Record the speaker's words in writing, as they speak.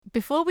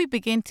Before we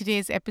begin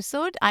today's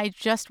episode, I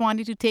just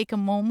wanted to take a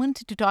moment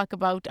to talk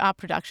about our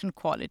production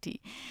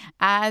quality.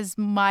 As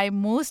my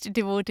most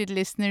devoted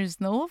listeners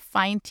know,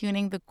 fine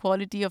tuning the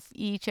quality of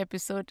each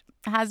episode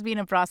has been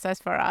a process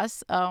for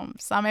us.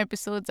 Some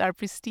episodes are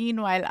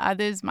pristine, while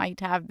others might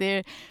have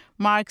their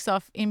marks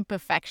of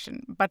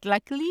imperfection. But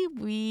luckily,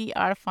 we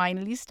are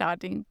finally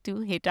starting to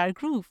hit our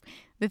groove.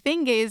 The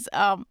thing is,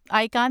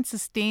 I can't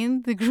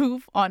sustain the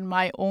groove on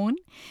my own.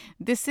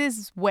 This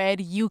is where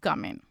you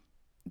come in.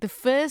 The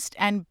first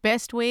and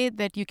best way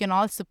that you can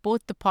all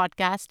support the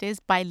podcast is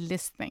by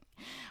listening.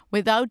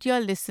 Without your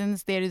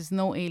listens, there is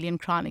no Alien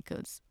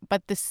Chronicles.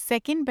 But the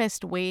second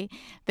best way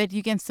that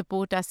you can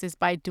support us is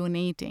by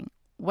donating.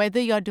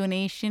 Whether your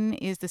donation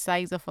is the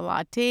size of a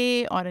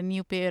latte or a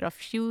new pair of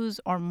shoes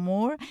or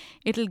more,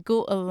 it'll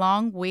go a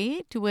long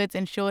way towards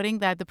ensuring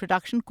that the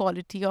production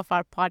quality of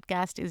our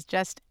podcast is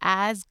just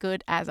as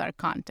good as our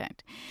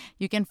content.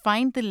 You can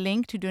find the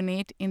link to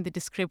donate in the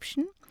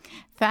description.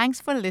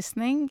 Thanks for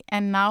listening,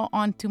 and now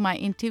on to my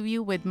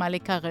interview with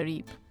Malika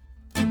Gharib.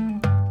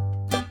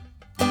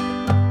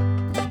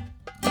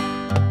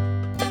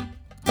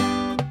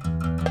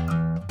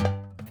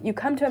 You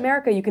come to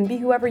America, you can be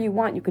whoever you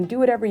want, you can do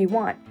whatever you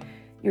want.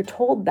 You're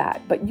told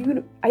that, but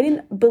I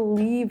didn't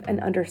believe and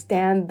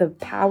understand the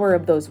power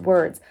of those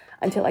words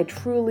until I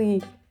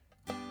truly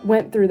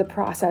went through the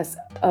process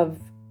of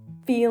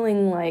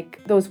feeling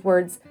like those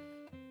words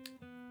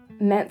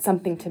meant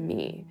something to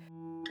me.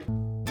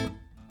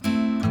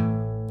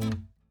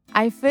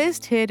 I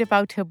first heard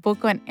about her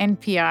book on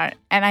NPR,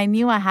 and I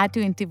knew I had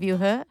to interview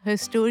her. Her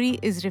story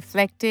is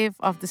reflective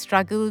of the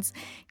struggles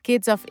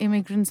kids of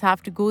immigrants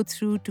have to go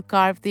through to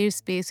carve their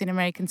space in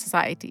American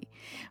society.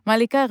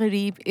 Malika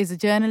Gharib is a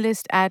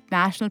journalist at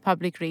National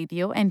Public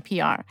Radio,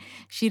 NPR.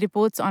 She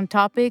reports on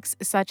topics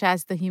such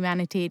as the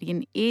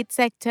humanitarian aid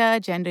sector,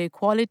 gender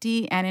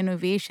equality, and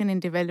innovation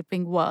in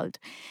developing world.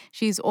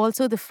 She's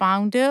also the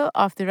founder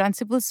of the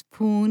Runcible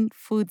Spoon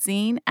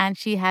Foodzine, and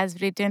she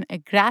has written a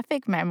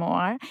graphic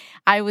memoir,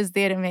 I Was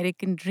Their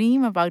American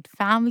Dream, about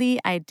family,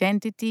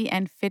 identity,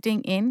 and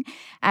fitting in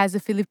as a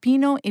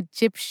Filipino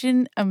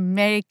Egyptian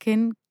American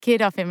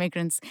kid of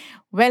immigrants.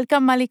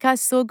 Welcome, Malika.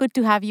 So good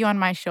to have you on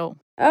my show.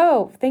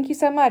 Oh, thank you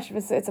so much.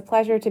 It's a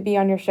pleasure to be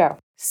on your show.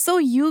 So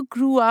you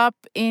grew up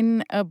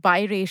in a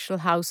biracial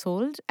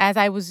household. As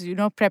I was,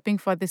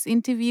 prepping for this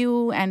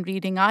interview and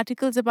reading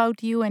articles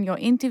about you and your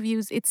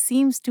interviews, it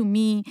seems to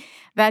me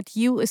that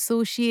you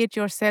associate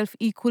yourself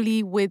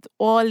equally with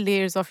all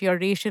layers of your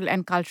racial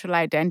and cultural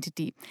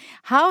identity.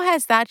 How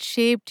has that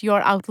shaped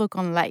your outlook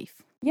on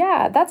life?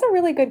 Yeah, that's a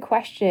really good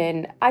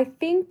question. I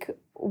think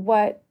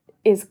what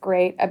is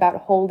great about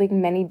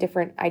holding many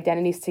different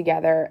identities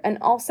together and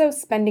also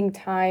spending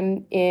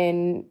time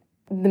in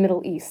the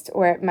Middle East,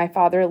 where my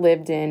father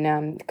lived in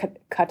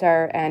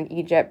Qatar and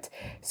Egypt.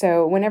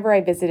 So whenever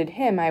I visited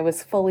him, I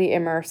was fully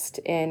immersed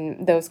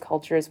in those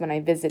cultures when I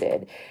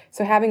visited.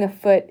 So having a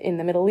foot in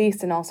the Middle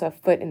East and also a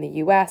foot in the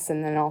US,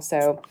 and then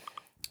also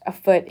a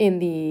foot in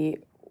the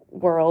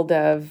world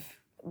of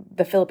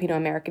the Filipino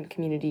American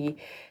community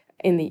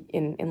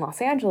in Los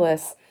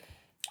Angeles,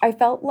 I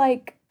felt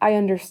like I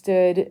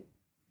understood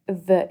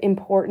the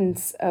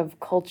importance of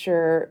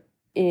culture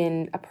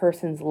in a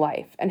person's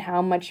life and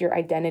how much your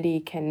identity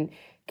can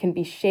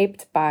be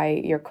shaped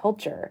by your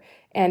culture,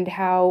 and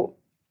how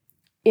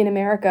in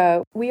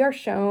America we are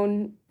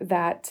shown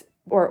that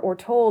or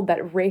told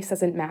that race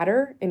doesn't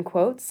matter, in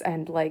quotes,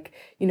 and like,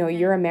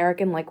 you're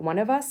American like one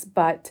of us,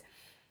 but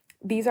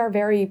these are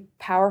very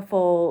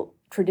powerful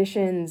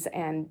traditions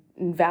and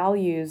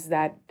values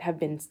that have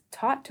been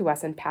taught to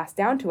us and passed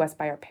down to us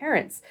by our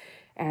parents.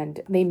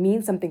 And they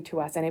mean something to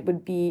us. And it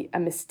would be a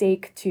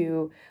mistake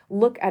to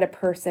look at a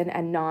person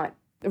and not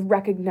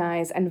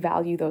recognize and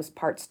value those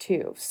parts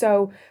too.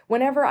 So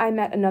whenever I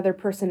met another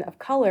person of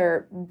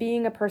color,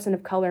 being a person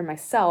of color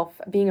myself,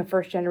 being a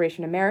first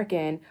generation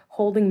American,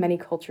 holding many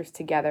cultures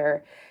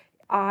together,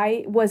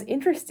 I was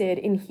interested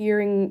in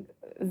hearing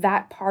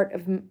that part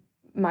of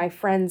my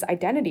friend's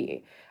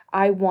identity.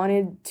 I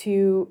wanted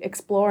to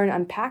explore and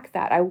unpack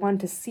that. I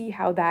wanted to see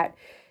how that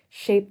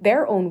shaped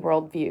their own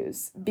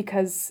worldviews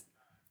because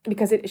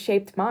it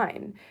shaped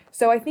mine.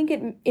 So I think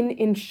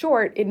in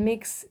short, it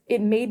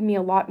made me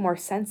a lot more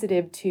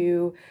sensitive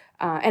to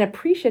and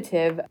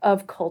appreciative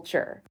of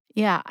culture.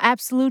 Yeah,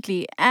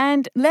 absolutely.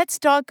 And let's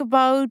talk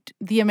about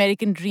the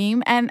American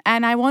dream. And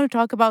I want to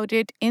talk about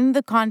it in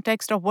the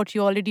context of what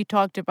you already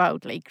talked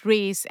about, like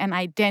race and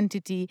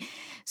identity.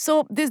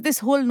 So there's this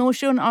whole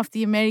notion of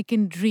the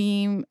American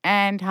dream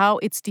and how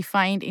it's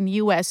defined in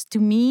US. To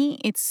me,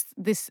 it's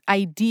this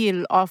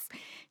ideal of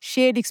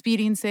shared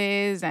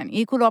experiences and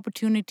equal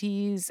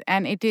opportunities.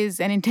 And it is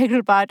an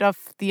integral part of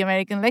the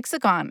American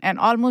lexicon and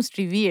almost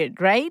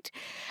revered, right?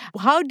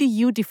 How do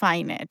you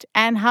define it?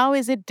 And how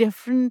is it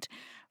different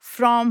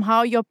from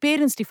how your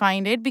parents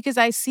defined it? Because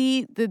I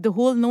see the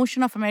whole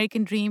notion of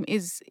American dream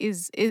is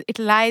it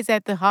lies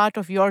at the heart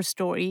of your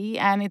story,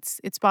 and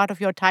it's part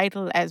of your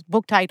title as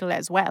book title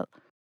as well.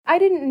 I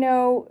didn't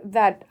know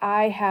that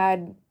I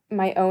had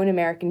my own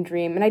American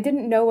dream. And I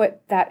didn't know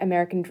what that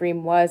American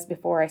dream was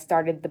before I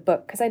started the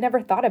book because I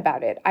never thought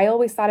about it. I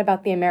always thought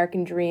about the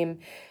American dream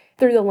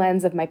through the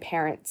lens of my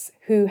parents,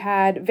 who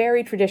had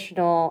very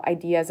traditional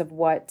ideas of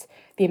what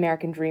the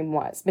American dream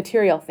was.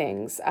 Material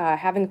things,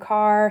 having a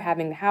car,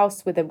 having a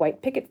house with a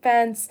white picket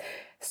fence,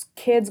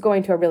 kids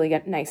going to a really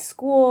nice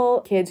school,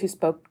 kids who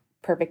spoke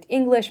perfect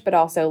English, but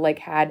also like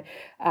had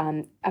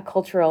a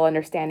cultural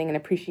understanding and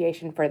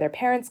appreciation for their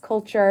parents'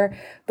 culture.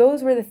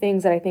 Those were the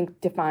things that I think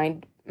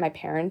defined my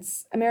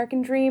parents'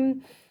 American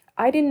dream.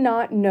 I did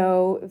not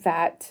know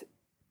that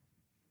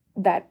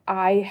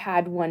I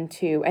had one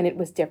too, and it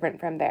was different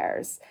from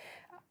theirs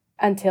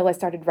until I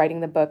started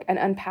writing the book and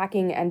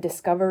unpacking and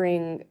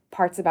discovering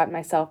parts about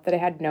myself that I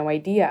had no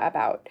idea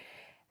about.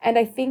 And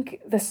I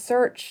think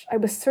I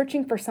was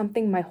searching for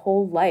something my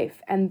whole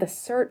life, and the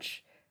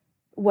search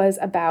was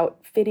about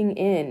fitting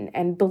in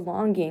and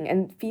belonging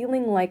and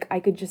feeling like I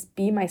could just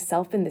be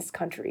myself in this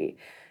country.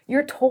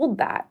 You're told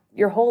that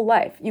your whole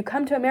life. You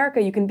come to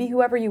America, you can be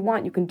whoever you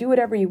want, you can do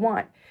whatever you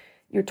want.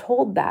 You're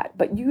told that,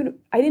 but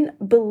I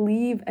didn't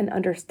believe and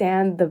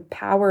understand the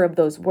power of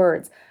those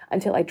words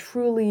until I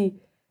truly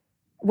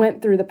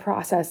went through the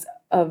process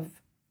of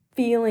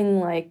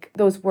feeling like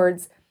those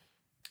words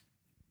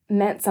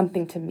meant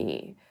something to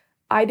me.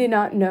 I did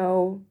not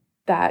know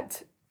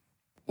that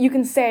you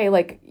can say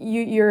like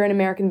you're an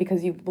American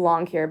because you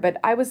belong here, but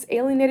I was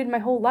alienated my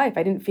whole life.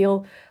 I didn't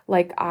feel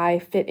like I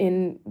fit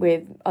in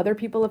with other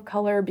people of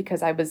color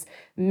because I was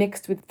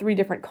mixed with three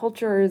different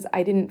cultures.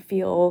 I didn't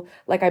feel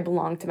like I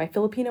belonged to my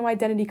Filipino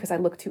identity because I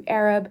looked too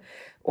Arab,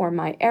 or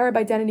my Arab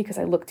identity because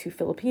I looked too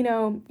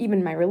Filipino,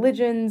 even my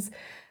religions.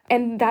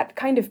 And that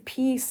kind of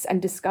peace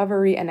and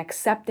discovery and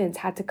acceptance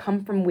had to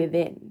come from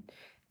within.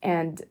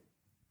 And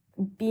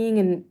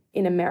being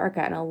in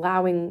America and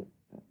allowing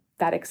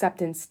that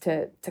acceptance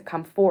to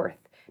come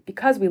forth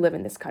because we live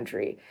in this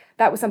country,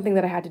 that was something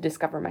that I had to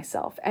discover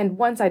myself. And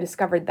once I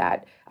discovered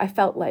that, I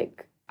felt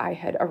like I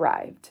had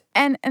arrived.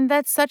 And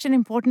that's such an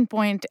important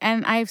point.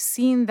 And I've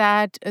seen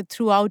that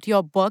throughout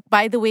your book.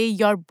 By the way,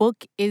 your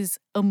book is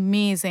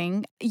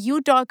amazing.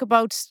 You talk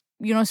about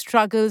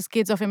struggles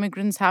kids of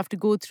immigrants have to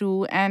go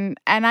through, and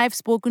I've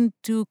spoken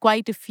to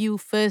quite a few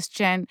first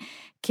gen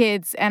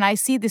kids, and I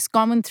see this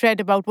common thread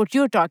about what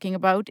you're talking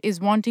about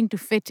is wanting to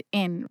fit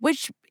in,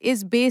 which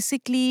is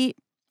basically,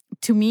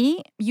 to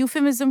me,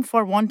 euphemism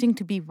for wanting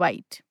to be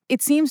white.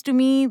 It seems to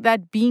me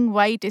that being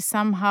white is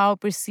somehow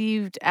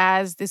perceived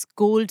as this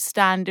gold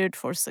standard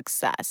for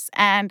success.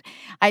 And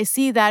I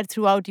see that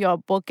throughout your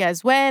book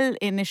as well.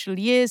 Initial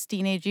years,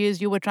 teenage years,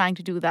 you were trying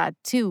to do that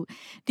too.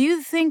 Do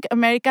you think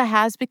America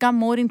has become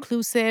more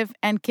inclusive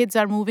and kids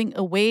are moving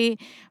away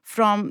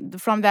from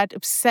that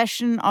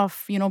obsession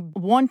of,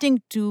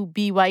 wanting to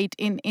be white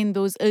in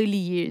those early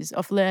years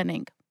of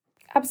learning?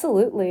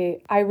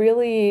 Absolutely. I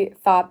really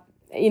thought,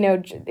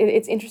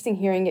 it's interesting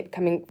hearing it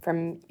coming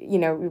from,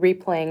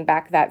 replaying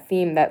back that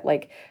theme that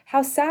like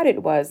how sad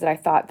it was that I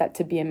thought that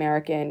to be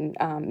American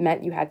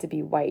meant you had to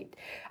be white.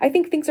 I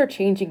think things are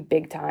changing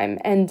big time.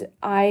 And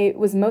I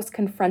was most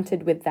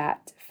confronted with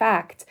that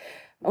fact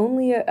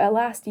only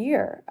last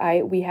year.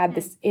 We had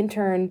this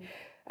intern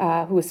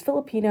who was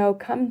Filipino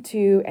come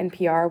to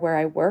NPR where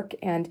I work,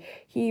 and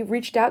he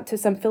reached out to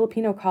some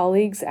Filipino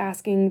colleagues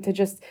asking to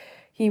just,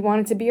 he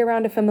wanted to be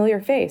around a familiar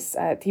face.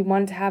 He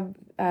wanted to have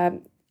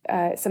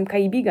some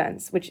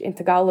kaibigans, which in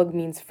Tagalog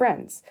means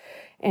friends,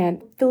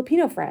 and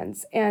Filipino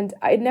friends. And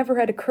it never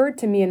had occurred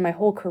to me in my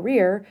whole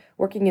career,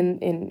 working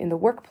in the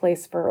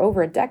workplace for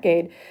over a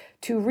decade,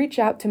 to reach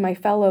out to my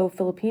fellow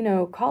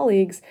Filipino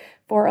colleagues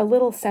for a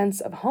little sense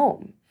of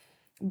home.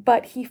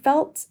 But he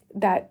felt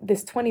that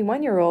this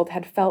 21-year-old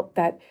had felt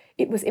that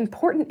it was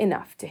important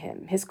enough to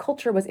him. His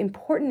culture was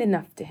important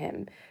enough to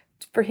him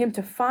for him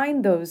to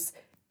find those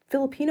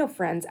Filipino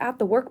friends at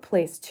the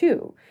workplace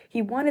too.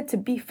 He wanted to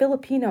be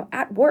Filipino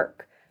at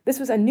work. This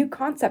was a new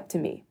concept to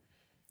me.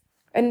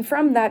 And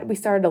from that, we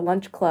started a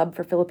lunch club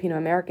for Filipino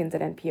Americans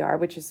at NPR,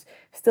 which is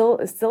still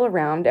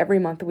around. Every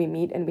month we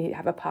meet and we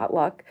have a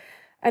potluck.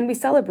 And we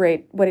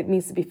celebrate what it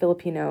means to be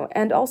Filipino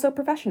and also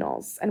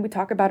professionals. And we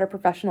talk about our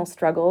professional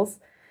struggles.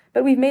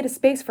 But we've made a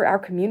space for our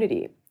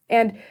community.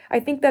 And I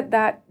think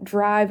that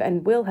drive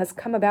and will has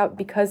come about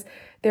because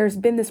there's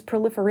been this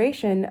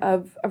proliferation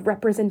of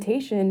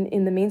representation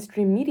in the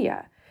mainstream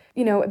media.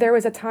 There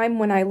was a time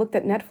when I looked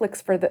at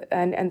Netflix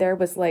and there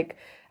was like,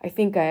 I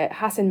think a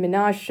Hassan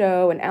Minaj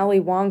show, an Ali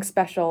Wong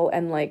special,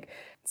 and like,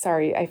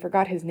 sorry, I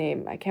forgot his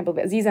name. I can't believe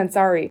it. Aziz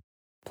Ansari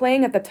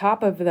playing at the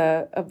top of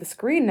the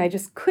screen, and I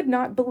just could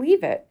not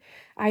believe it.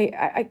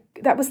 I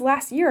that was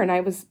last year,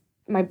 and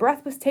my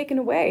breath was taken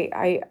away.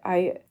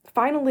 I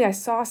finally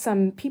saw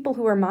some people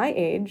who are my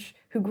age,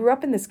 who grew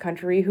up in this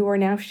country, who are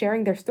now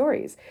sharing their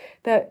stories.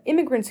 The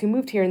immigrants who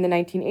moved here in the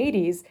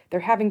 1980s, they're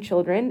having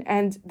children,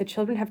 and the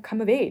children have come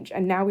of age,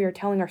 and now we are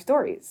telling our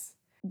stories.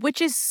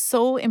 which is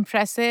so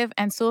impressive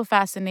and so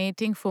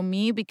fascinating for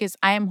me because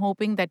I am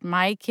hoping that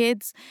my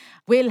kids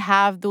will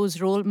have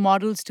those role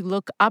models to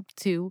look up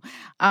to.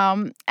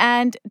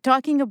 And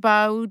talking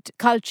about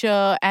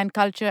culture and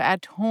culture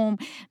at home,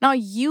 now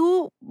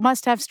you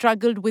must have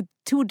struggled with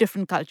two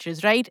different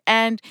cultures, right?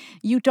 And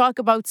you talk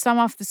about some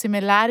of the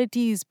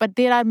similarities, but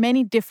there are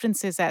many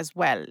differences as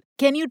well.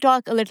 Can you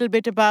talk a little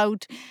bit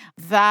about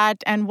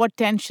that and what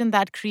tension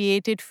that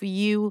created for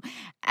you?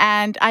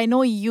 And I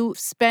know you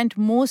spent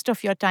most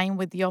of your time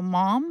with your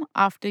mom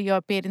after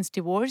your parents'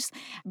 divorce.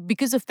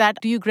 Because of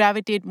that, do you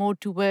gravitate more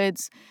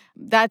towards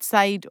that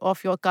side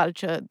of your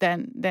culture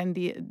than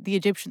the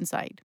Egyptian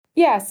side?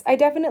 Yes, I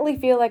definitely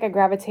feel like I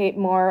gravitate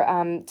more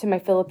to my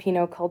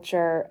Filipino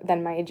culture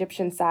than my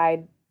Egyptian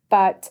side.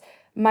 But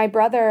my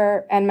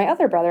brother and my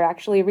other brother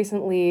actually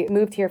recently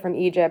moved here from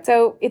Egypt.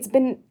 So it's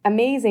been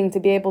amazing to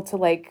be able to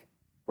like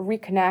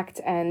reconnect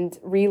and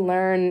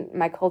relearn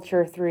my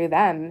culture through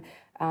them.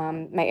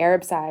 My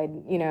Arab side,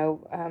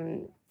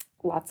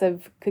 lots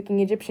of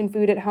cooking Egyptian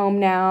food at home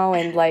now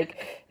and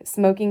like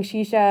smoking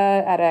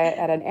shisha at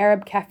an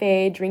Arab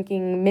cafe,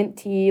 drinking mint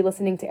tea,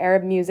 listening to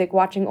Arab music,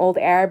 watching old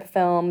Arab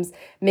films,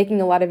 making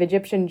a lot of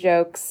Egyptian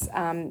jokes.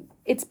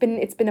 It's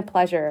been a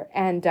pleasure,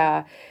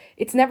 and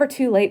it's never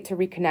too late to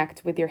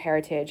reconnect with your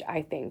heritage.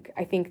 I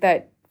think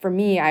that for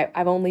me,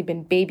 I've only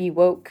been baby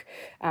woke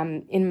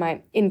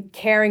in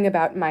caring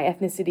about my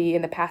ethnicity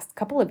in the past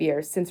couple of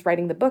years since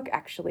writing the book,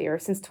 actually, or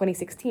since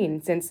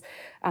 2016, since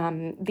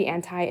the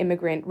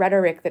anti-immigrant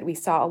rhetoric that we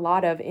saw a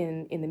lot of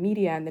in the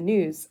media and the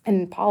news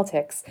and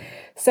politics.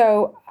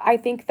 So I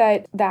think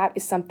that that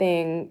is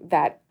something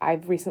that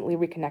I've recently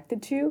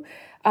reconnected to.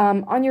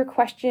 On your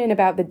question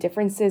about the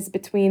differences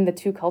between the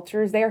two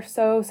cultures, they are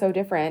so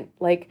different.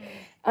 Like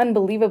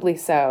unbelievably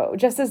so.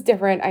 Just as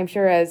different, I'm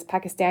sure, as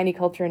Pakistani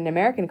culture and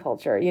American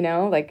culture,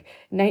 like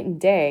night and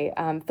day.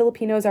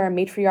 Filipinos are a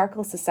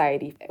matriarchal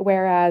society,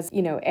 whereas,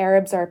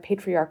 Arabs are a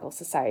patriarchal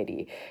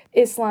society.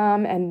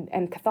 Islam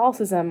and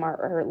Catholicism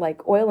are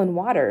like oil and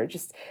water,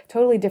 just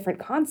totally different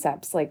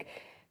concepts. Like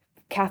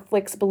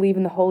Catholics believe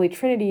in the Holy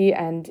Trinity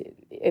and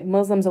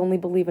Muslims only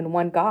believe in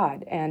one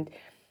God. And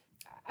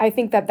I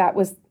think that that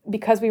was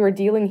because we were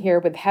dealing here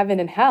with heaven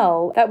and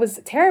hell. That was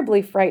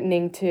terribly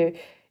frightening to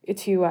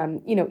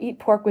eat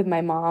pork with my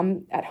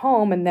mom at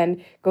home and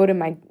then go to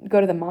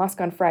the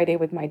mosque on Friday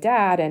with my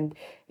dad and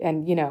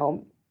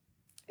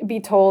be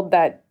told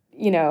that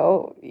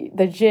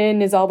the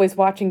jinn is always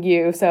watching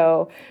you,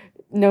 so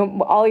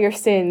no, all your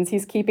sins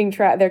he's keeping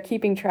track, they're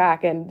keeping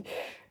track. And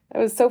I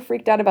was so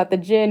freaked out about the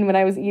jinn when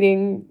I was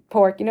eating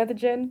pork. You know the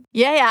jinn?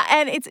 Yeah,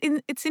 and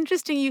it's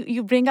interesting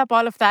you bring up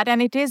all of that, and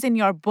it is in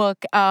your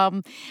book.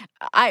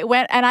 I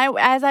went and I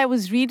as I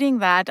was reading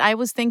that, I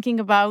was thinking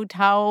about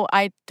how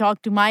I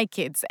talk to my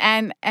kids,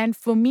 and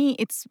for me,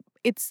 it's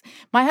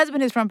my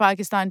husband is from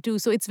Pakistan too,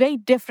 so it's very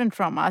different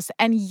from us,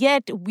 and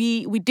yet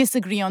we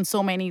disagree on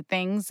so many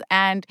things,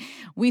 and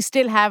we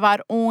still have our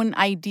own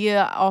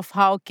idea of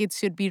how kids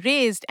should be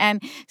raised,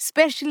 and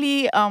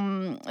especially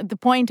the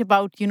point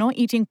about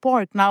eating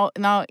pork. Now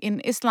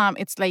in Islam,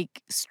 it's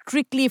like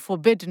strictly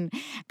forbidden,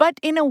 but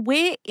in a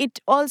way, it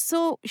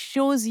also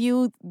shows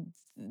you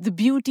the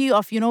beauty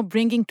of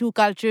bringing two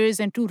cultures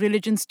and two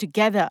religions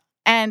together.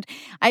 And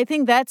I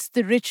think that's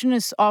the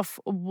richness of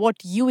what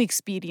you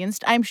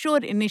experienced. I'm sure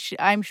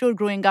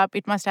growing up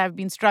it must have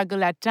been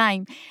struggle at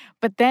time,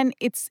 but then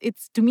it's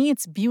to me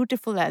it's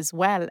beautiful as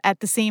well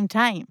at the same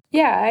time.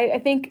 Yeah, I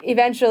think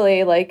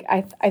eventually, like,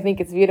 I think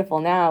it's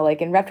beautiful now.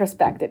 Like, in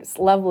retrospect, it's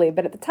lovely.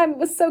 But at the time, it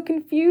was so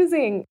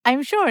confusing.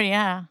 I'm sure,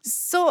 yeah.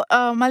 So,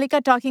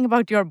 Malika, talking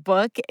about your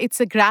book, it's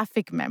a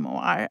graphic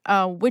memoir,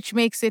 which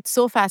makes it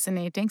so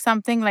fascinating.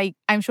 Something like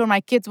I'm sure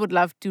my kids would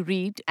love to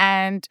read,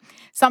 and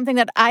something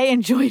that I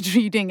enjoyed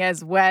reading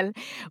as well.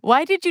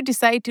 Why did you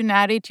decide to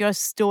narrate your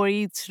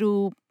story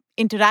through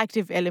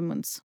interactive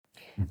elements?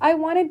 I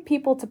wanted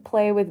people to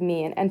play with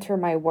me and enter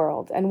my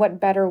world. And what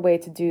better way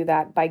to do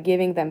that by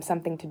giving them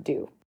something to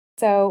do?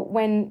 So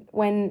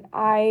when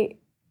I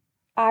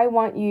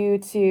want you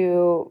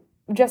to,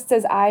 just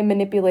as I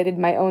manipulated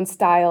my own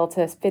style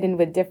to fit in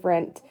with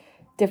different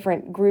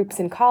groups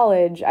in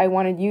college, I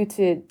wanted you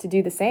to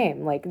do the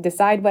same. Like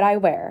decide what I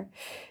wear,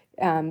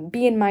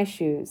 be in my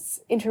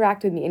shoes,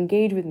 interact with me,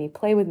 engage with me,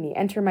 play with me,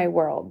 enter my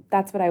world.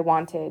 That's what I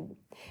wanted.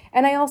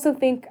 And I also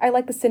think I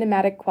like the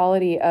cinematic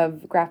quality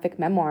of graphic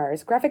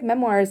memoirs. Graphic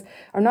memoirs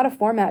are not a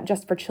format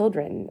just for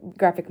children.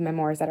 Graphic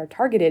memoirs that are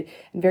targeted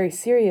and very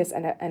serious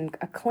and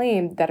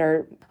acclaimed, that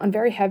are on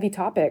very heavy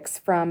topics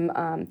from,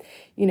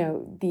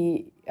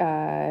 the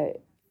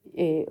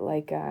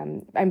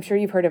I'm sure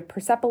you've heard of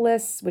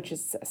Persepolis, which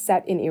is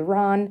set in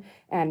Iran,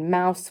 and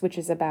Mouse, which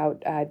is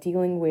about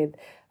dealing with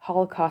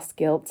Holocaust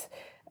guilt.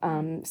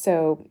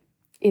 So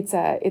it's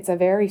a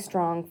very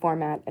strong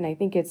format, and I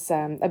think it's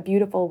a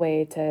beautiful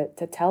way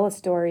to tell a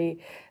story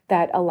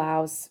that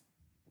allows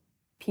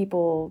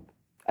people,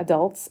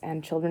 adults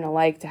and children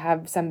alike, to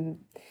have some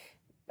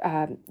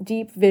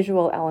deep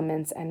visual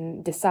elements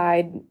and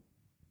decide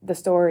the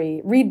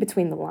story, read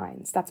between the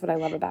lines. That's what I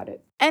love about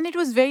it. And it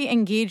was very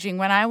engaging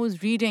when I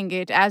was reading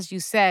it. As you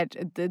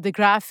said, the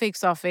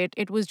graphics of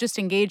it was just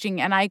engaging.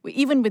 And I,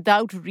 even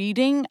without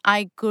reading,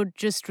 I could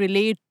just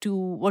relate to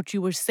what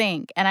you were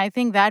saying. And I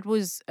think that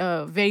was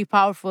very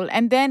powerful.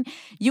 And then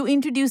you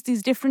introduced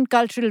these different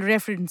cultural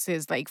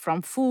references, like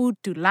from food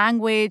to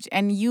language.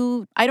 And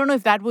you, I don't know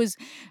if that was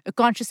a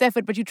conscious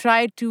effort, but you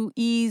tried to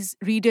ease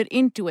reader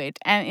into it.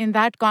 And in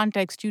that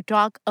context, you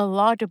talk a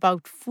lot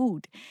about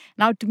food.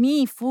 Now, to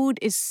me, food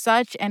is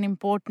such an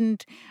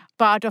important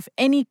part of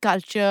any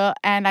culture,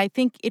 and I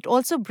think it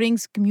also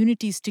brings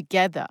communities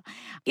together.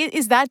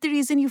 Is that the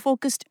reason you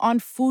focused on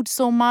food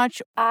so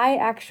much? I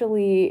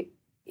actually,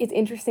 it's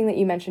interesting that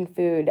you mentioned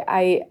food.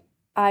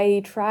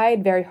 I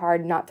tried very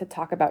hard not to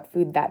talk about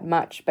food that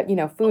much, but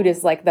food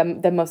is like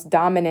the most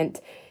dominant.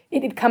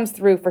 It comes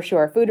through for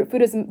sure.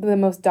 Food is the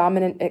most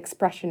dominant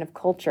expression of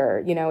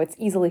culture. It's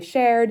easily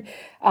shared.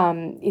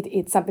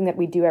 It's something that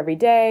we do every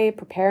day.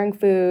 Preparing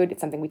food.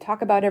 It's something we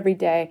talk about every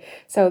day.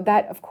 So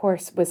that, of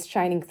course, was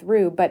shining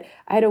through. But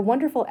I had a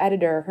wonderful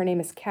editor. Her name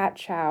is Kat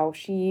Chow.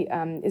 She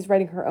is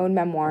writing her own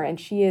memoir, and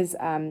she is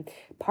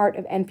part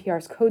of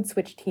NPR's Code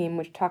Switch team,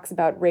 which talks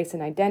about race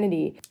and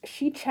identity.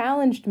 She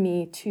challenged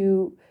me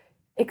to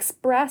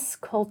express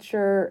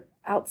culture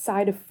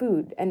outside of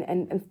food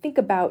and think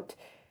about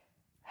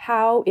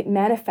how it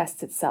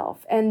manifests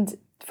itself. And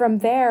from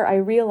there, I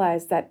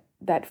realized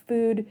that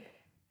food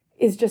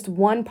is just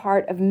one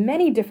part of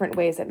many different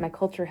ways that my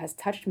culture has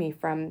touched me,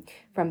 from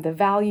the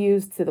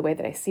values to the way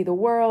that I see the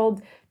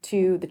world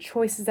to the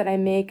choices that I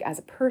make as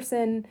a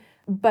person.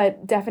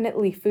 But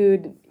definitely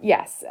food,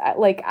 yes.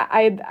 Like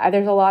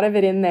there's a lot of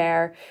it in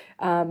there,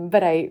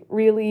 but I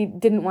really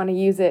didn't want to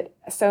use it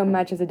so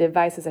much as a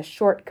device, as a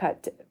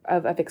shortcut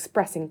of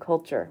expressing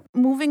culture.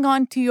 Moving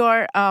on to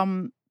your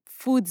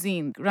food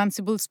zine,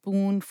 Runcible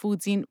Spoon food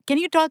zine. Can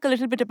you talk a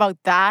little bit about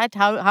that?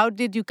 How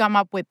did you come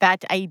up with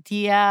that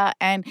idea,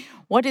 and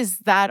what is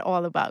that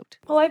all about?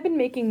 Well, I've been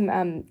making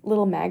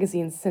little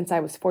magazines since I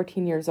was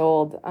 14 years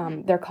old.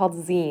 They're called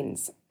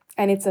zines,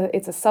 and it's a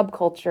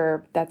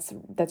subculture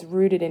that's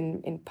rooted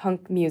in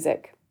punk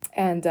music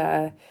and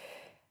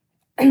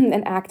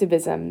and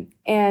activism.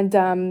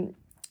 And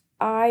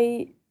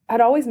I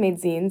had always made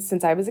zines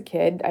since I was a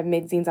kid. I've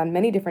made zines on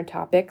many different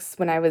topics.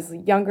 When I was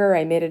younger,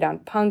 I made it on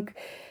punk.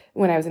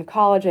 When I was in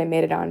college, I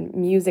made it on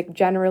music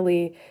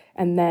generally.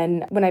 And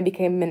then when I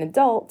became an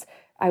adult,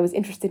 I was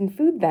interested in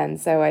food then.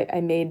 So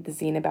I made the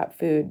zine about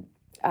food,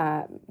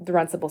 The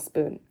Runcible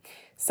Spoon.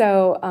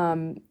 So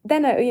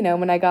then,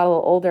 when I got a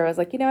little older, I was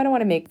like, I don't want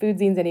to make food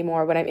zines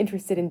anymore. What I'm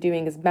interested in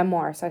doing is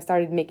memoir. So I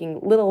started making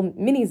little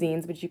mini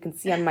zines, which you can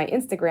see on my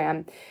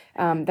Instagram,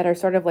 that are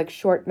sort of like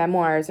short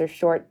memoirs or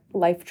short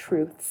life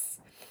truths.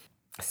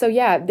 So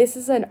yeah, this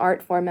is an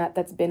art format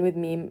that's been with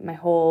me my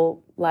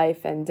whole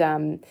life, and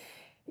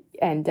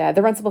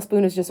The Runcible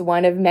Spoon is just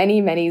one of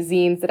many, many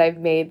zines that I've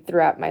made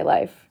throughout my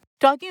life.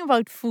 Talking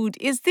about food,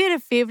 is there a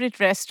favorite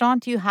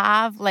restaurant you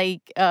have,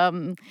 like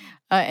an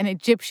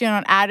Egyptian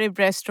or Arab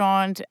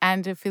restaurant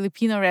and a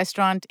Filipino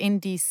restaurant in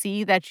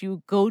DC that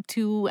you go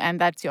to, and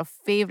that's your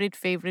favorite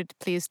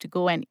place to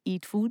go and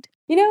eat food?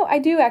 I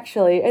do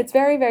actually. It's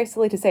very, very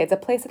silly to say. It's a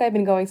place that I've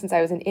been going since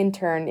I was an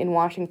intern in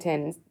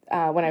Washington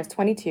when I was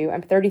 22.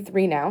 I'm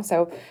 33 now,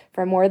 so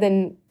for more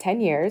than 10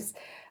 years.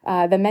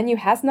 The menu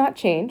has not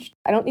changed.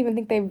 I don't even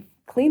think they've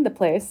cleaned the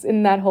place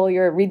in that whole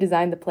year,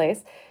 redesigned the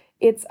place.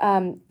 It's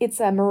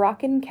a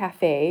Moroccan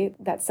cafe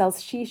that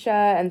sells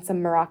shisha and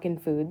some Moroccan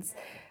foods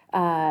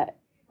uh,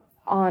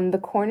 on the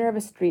corner of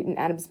a street in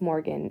Adams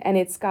Morgan, and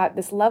it's got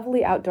this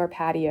lovely outdoor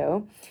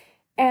patio.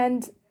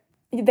 And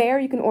there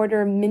you can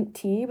order mint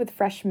tea with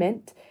fresh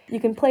mint. You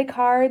can play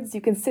cards.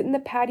 You can sit in the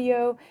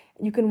patio.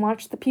 You can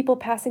watch the people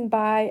passing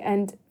by.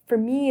 And for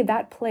me,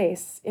 that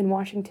place in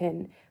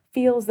Washington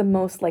feels the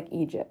most like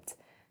Egypt.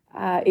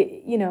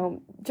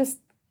 Just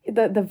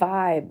the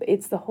vibe.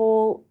 It's the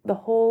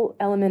whole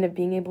element of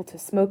being able to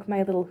smoke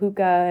my little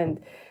hookah and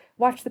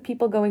watch the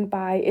people going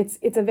by.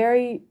 It's a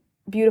very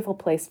beautiful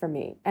place for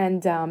me,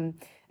 and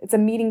it's a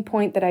meeting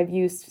point that I've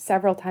used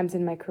several times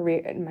in my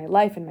career, in my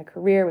life, in my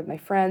career with my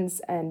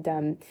friends, and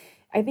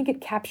I think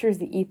it captures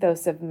the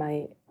ethos of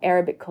my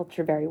Arabic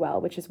culture very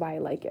well, which is why I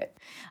like it.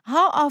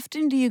 How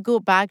often do you go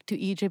back to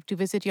Egypt to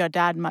visit your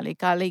dad,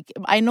 Malika? Like,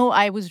 I know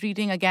I was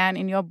reading again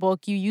in your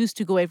book, you used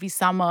to go every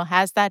summer.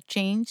 Has that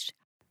changed?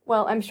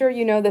 Well, I'm sure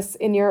you know this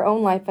in your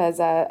own life as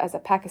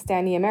a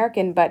Pakistani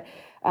American, but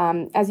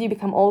as you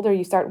become older,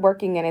 you start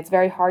working, and it's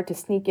very hard to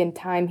sneak in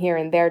time here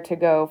and there to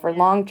go for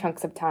long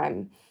chunks of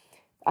time.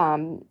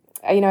 I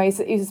used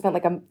to spend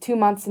like 2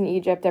 months in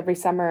Egypt every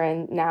summer,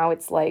 and now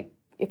it's like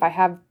if I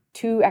have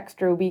 2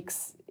 extra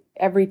weeks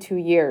every 2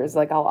 years,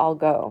 like I'll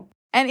go.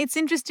 And it's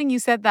interesting you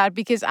said that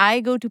because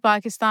I go to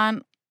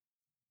Pakistan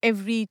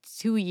every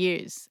 2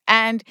 years.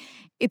 And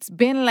it's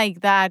been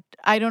like that,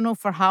 I don't know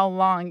for how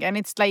long. And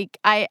it's like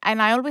I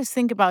always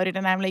think about it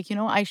and I'm like,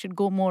 I should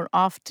go more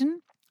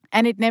often.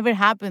 and it never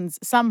happens.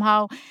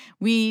 Somehow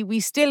we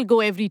still go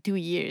every 2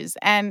 years,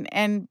 and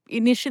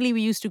initially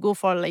we used to go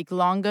for like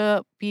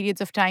longer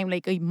periods of time,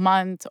 like a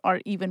month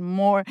or even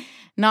more.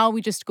 Now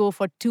we just go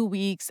for 2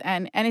 weeks,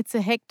 and it's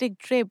a hectic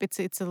trip.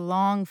 It's a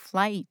long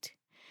flight.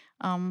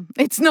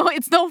 It's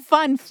no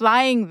fun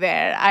flying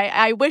there.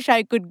 I wish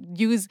I could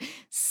use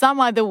some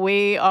other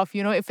way of,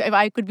 if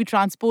I could be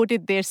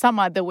transported there some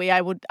other way. I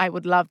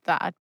would love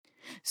that.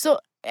 So,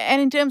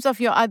 and in terms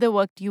of your other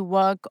work, you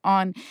work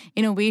on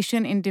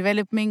innovation in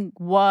developing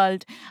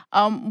world.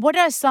 What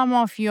are some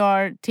of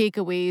your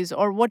takeaways,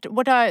 or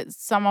what are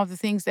some of the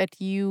things that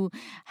you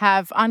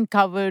have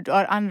uncovered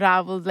or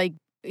unraveled, like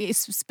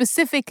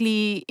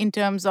specifically in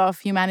terms of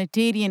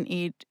humanitarian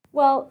aid?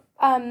 Well,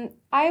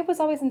 I was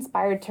always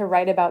inspired to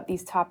write about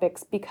these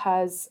topics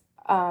because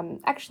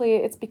actually,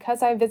 it's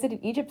because I visited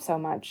Egypt so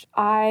much.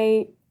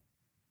 I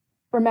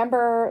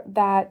remember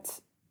that,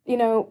 you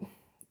know,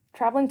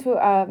 traveling to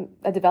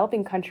a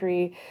developing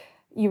country,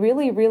 you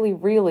really, really,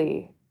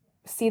 really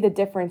see the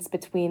difference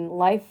between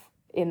life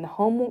in the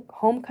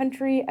home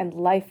country and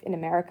life in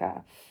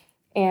America.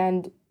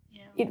 And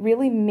it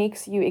really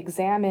makes you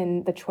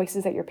examine the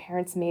choices that your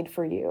parents made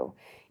for you.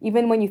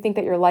 Even when you think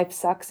that your life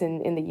sucks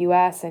in the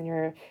US and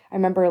I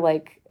remember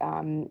like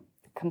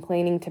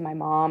complaining to my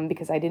mom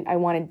because I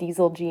wanted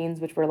diesel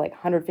jeans, which were like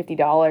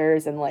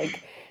 $150. And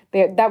like,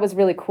 that was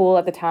really cool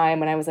at the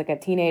time when I was like a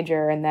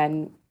teenager. And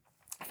then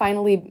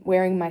finally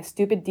wearing my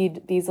stupid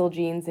diesel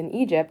jeans in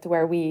Egypt,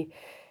 where we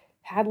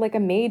had like a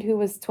maid who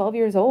was 12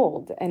 years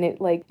old. And it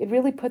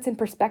really puts in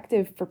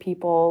perspective for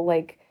people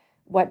like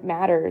what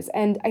matters.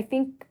 And I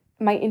think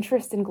my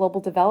interest in global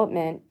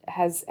development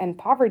and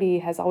poverty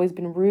has always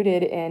been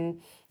rooted in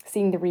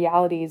seeing the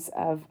realities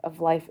of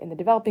life in the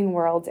developing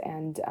world,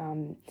 and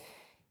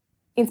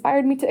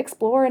inspired me to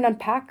explore and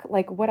unpack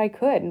like what I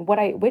could and what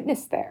I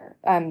witnessed there.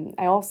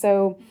 I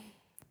also,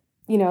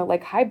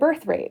 like high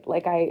birth rate.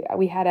 Like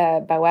we had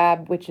a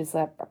bawab, which is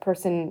a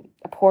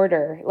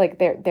porter. Like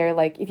they're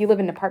like, if you live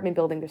in an apartment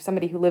building, there's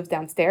somebody who lives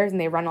downstairs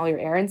and they run all your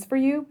errands for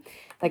you.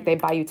 Like they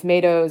buy you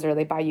tomatoes, or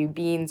they buy you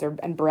beans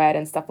and bread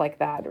and stuff like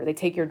that, or they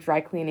take your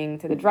dry cleaning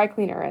to the dry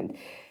cleaner. And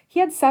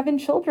he had 7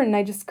 children, and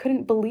I just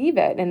couldn't believe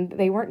it. And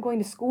they weren't going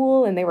to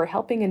school, and they were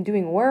helping and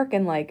doing work,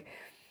 and like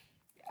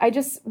I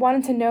just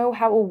wanted to know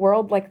how a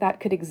world like that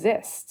could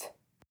exist.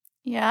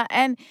 Yeah,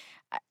 and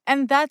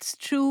that's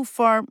true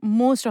for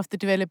most of the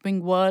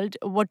developing world.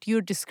 What you're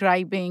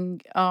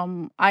describing,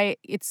 I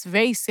it's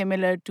very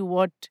similar to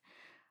what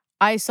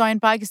I saw in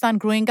Pakistan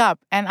growing up.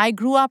 And I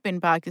grew up in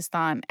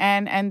Pakistan,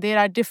 and there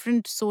are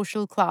different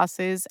social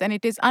classes, and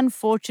it is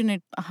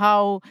unfortunate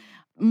how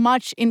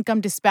much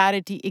income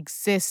disparity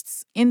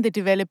exists in the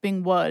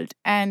developing world.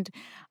 And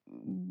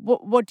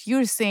what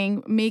you're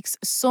saying makes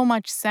so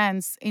much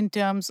sense in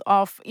terms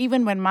of,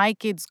 even when my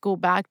kids go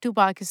back to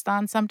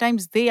Pakistan,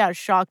 sometimes they are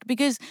shocked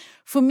because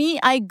for me,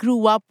 I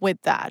grew up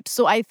with that.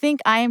 So I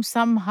think I am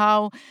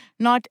somehow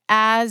not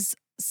as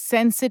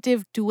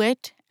sensitive to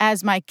it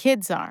as my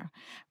kids are,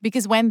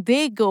 because when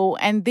they go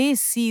and they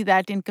see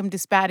that income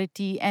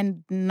disparity,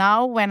 and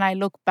now when I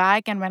look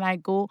back and when I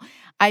go,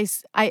 I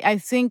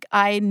think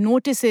I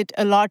notice it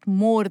a lot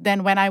more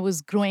than when I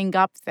was growing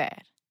up there.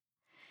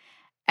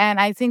 And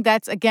I think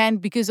that's again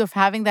because of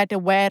having that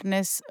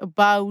awareness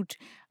about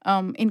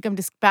income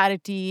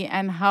disparity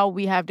and how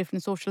we have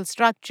different social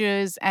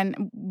structures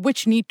and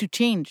which need to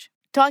change.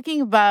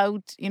 Talking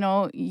about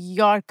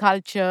your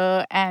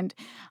culture, and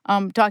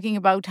talking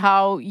about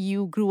how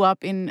you grew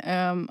up in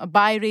a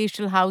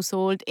biracial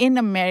household in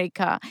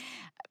America,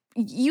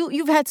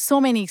 you've had so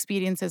many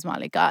experiences,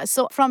 Malika.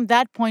 So from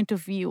that point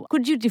of view,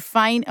 could you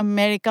define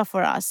America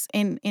for us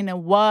in a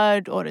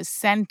word or a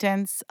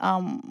sentence?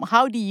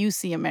 How do you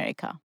see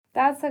America?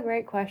 That's a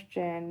great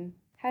question.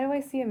 How do I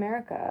see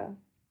America?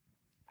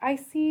 I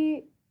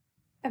see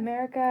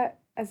America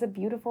as a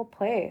beautiful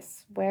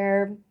place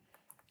where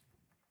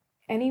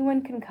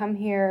anyone can come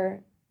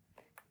here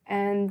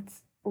and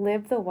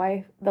live the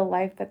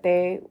life that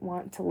they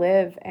want to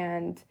live.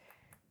 And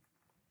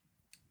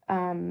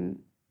um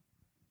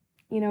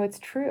it's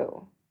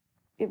true.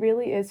 It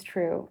really is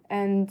true.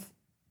 And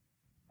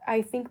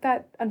I think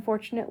that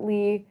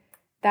unfortunately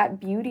that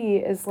beauty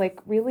is like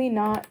really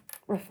not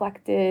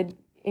reflected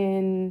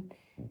in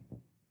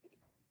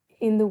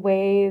the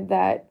way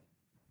that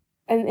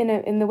and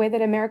in the way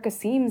that America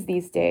seems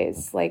these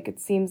days. Like it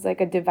seems like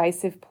a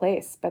divisive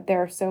place, but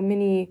there are so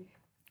many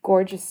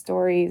gorgeous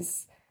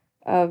stories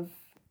of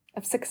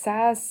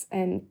success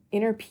and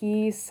inner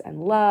peace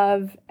and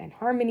love and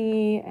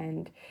harmony.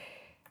 And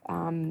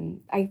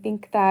I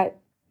think that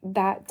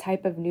that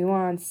type of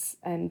nuance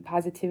and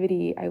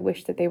positivity, I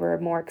wish that they were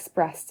more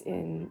expressed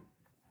in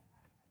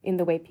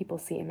the way people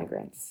see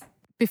immigrants.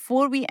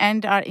 Before we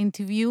end our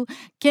interview,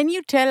 can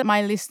you tell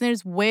my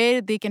listeners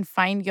where they can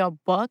find your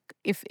book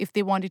if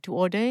they wanted to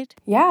order it?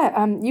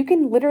 Yeah, you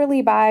can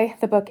literally buy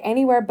the book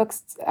anywhere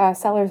books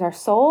sellers are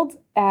sold.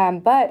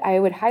 But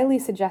I would highly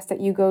suggest that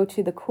you go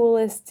to the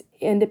coolest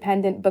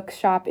independent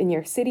bookshop in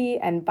your city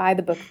and buy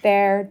the book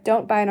there.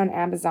 Don't buy it on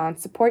Amazon.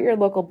 Support your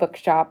local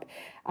bookshop.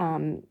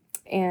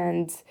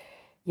 And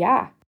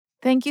yeah.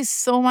 Thank you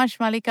so much,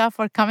 Malika,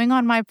 for coming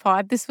on my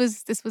pod. This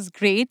was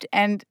great,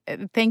 and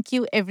thank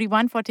you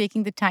everyone for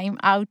taking the time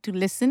out to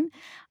listen.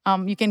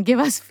 You can give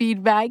us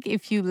feedback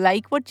if you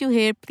like what you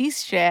hear.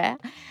 Please share.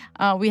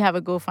 We have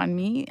a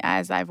GoFundMe,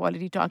 as I've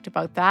already talked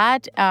about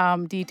that.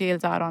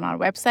 Details are on our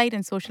website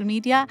and social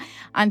media.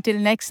 Until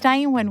next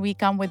time, when we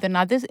come with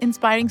another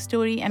inspiring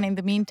story, and in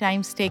the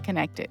meantime, stay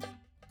connected.